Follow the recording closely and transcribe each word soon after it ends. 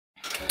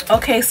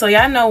Okay, so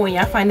y'all know when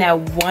y'all find that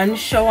one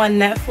show on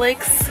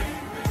Netflix,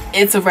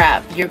 it's a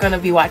wrap. You're gonna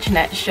be watching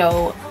that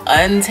show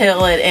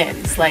until it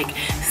ends. Like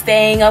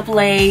staying up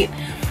late,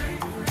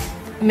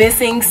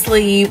 missing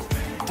sleep,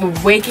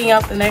 waking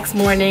up the next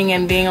morning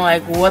and being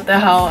like, what the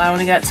hell, I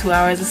only got 2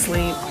 hours of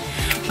sleep.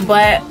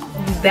 But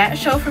that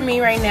show for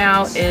me right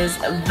now is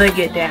The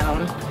Get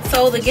Down.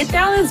 So The Get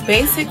Down is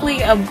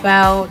basically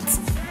about,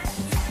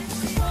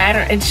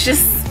 it's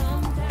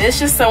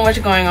just so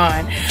much going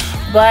on.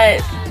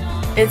 But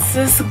it's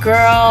this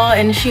girl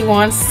and she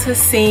wants to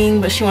sing,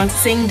 but she wants to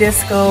sing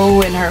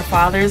disco, and her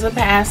father's a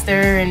pastor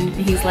and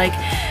he's like,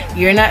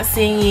 you're not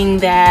singing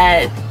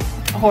that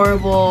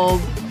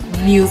horrible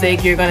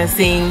music, you're gonna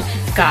sing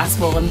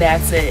gospel and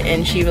that's it.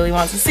 And she really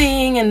wants to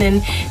sing, and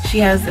then she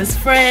has this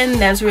friend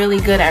that's really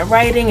good at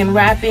writing and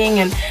rapping,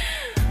 and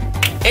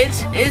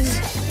it's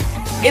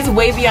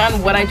way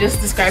beyond what I just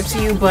described to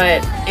you,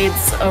 but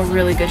it's a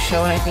really good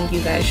show and I think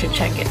you guys should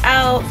check it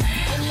out.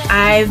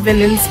 I've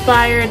been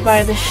inspired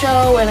by the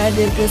show and I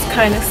did this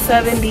kind of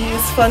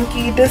 70s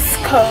funky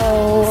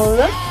disco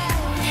look,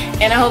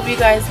 and I hope you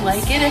guys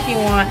like it. If you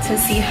want to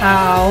see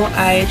how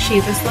I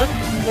achieve this look,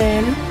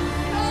 then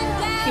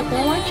keep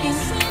on watching.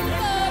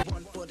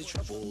 One for the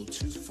trouble,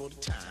 two for the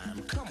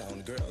time. Come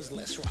on, girls,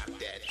 let's rock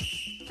that.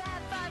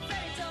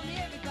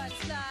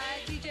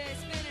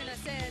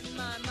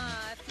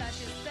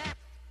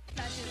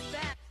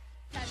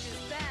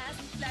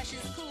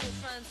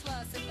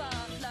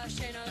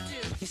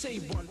 You say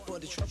one for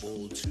the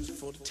trouble, two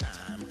for the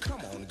time.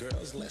 Come on,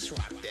 girls, let's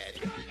rock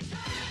that.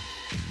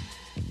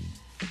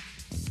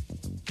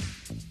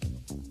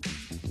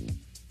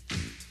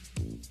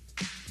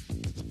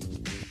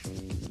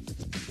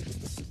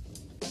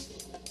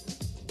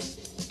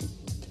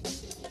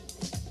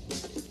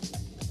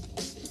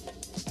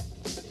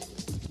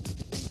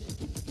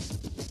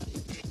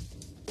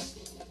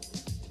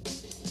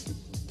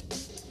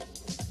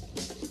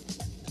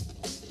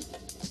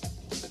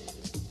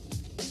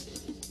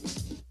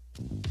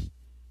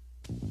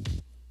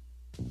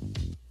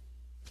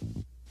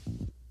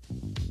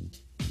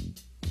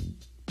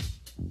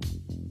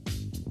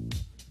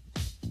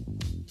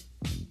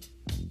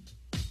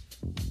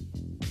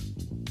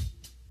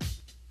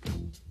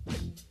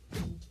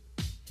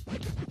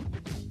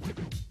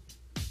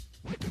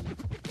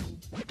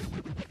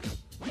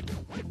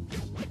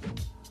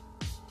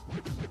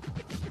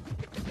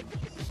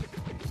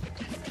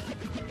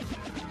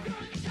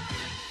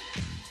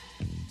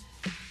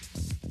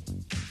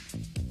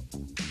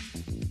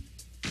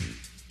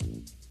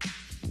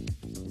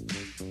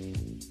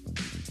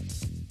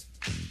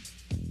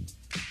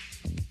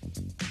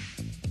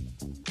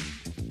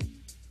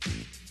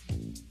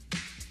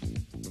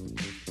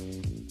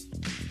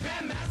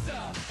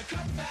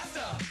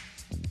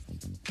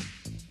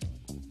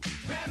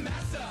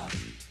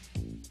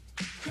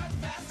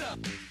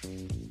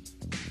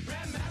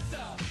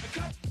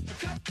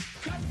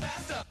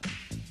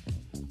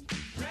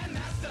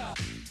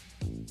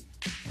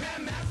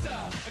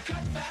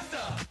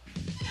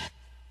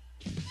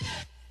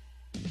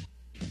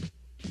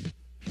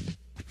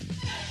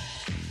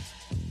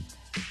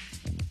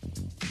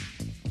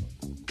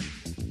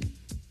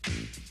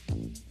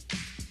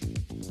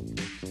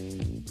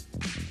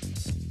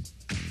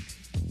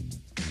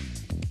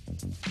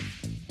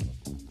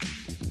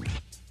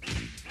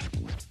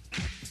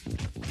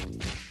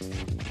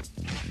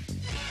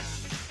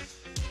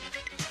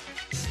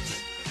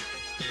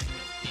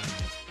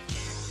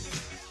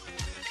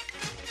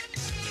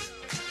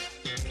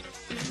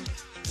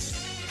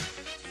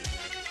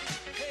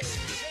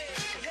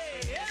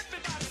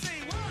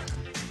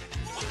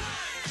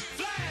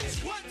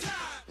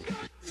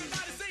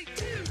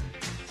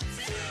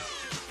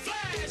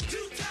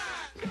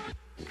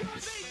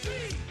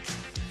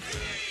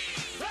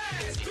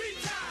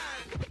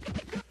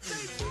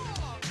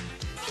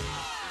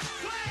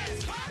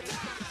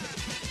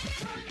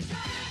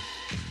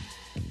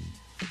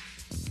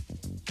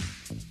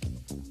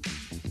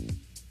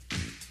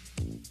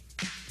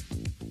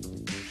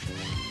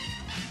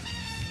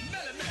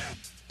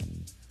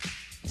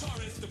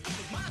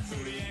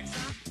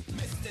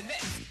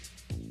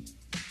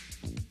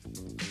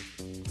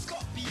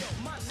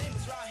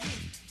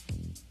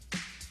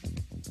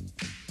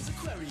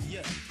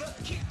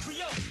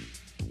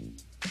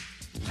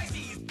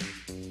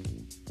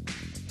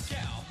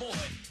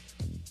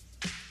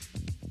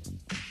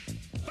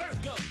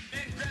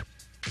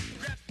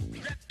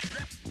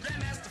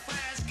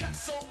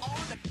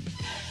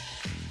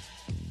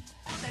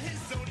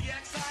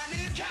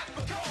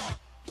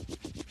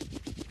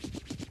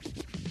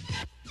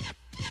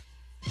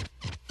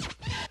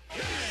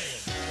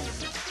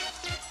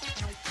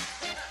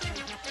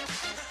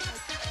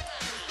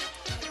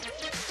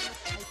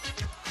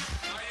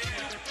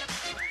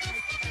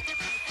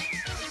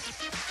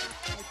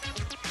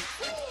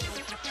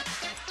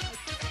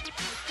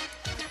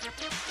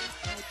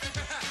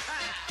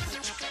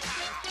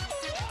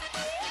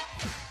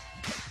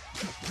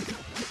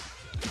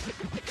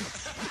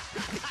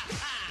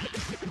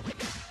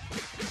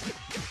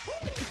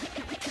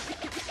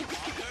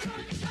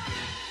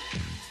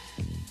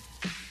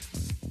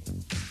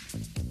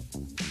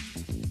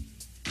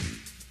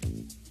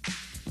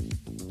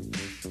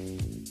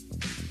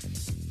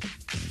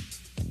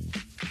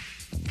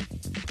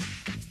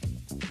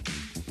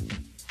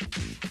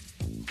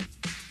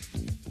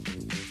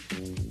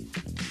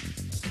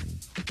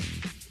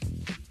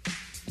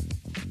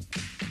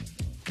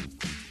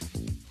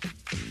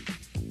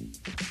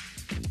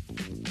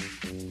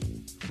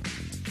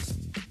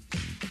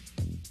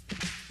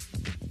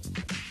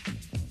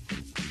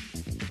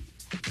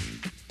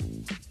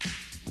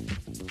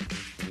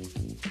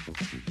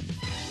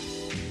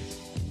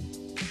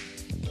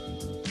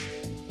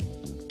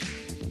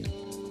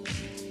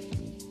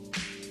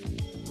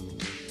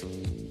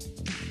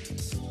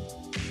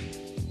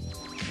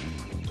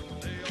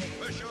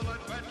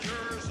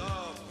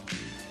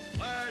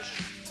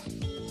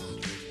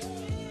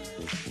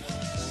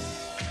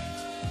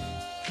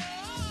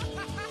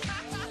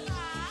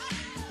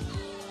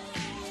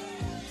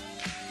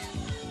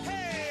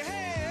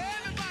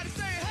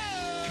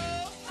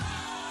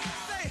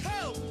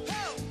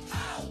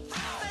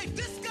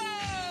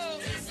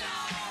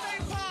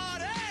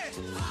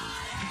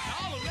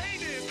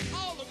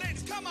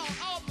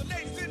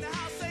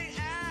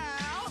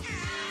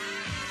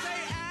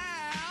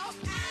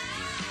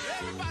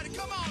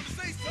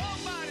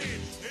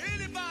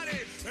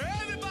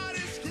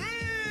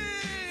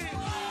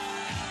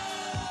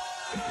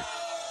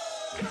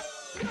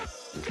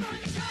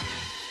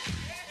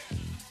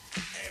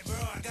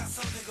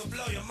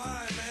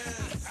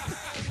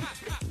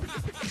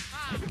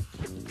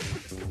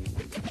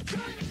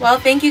 Well,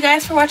 thank you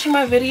guys for watching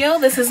my video.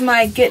 This is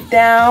my get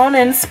down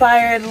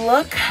inspired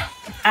look.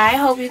 I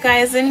hope you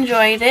guys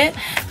enjoyed it.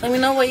 Let me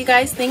know what you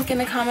guys think in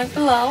the comment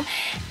below.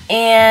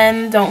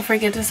 And don't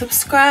forget to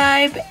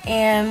subscribe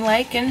and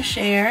like and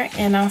share.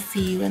 And I'll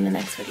see you in the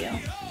next video.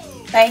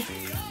 Bye.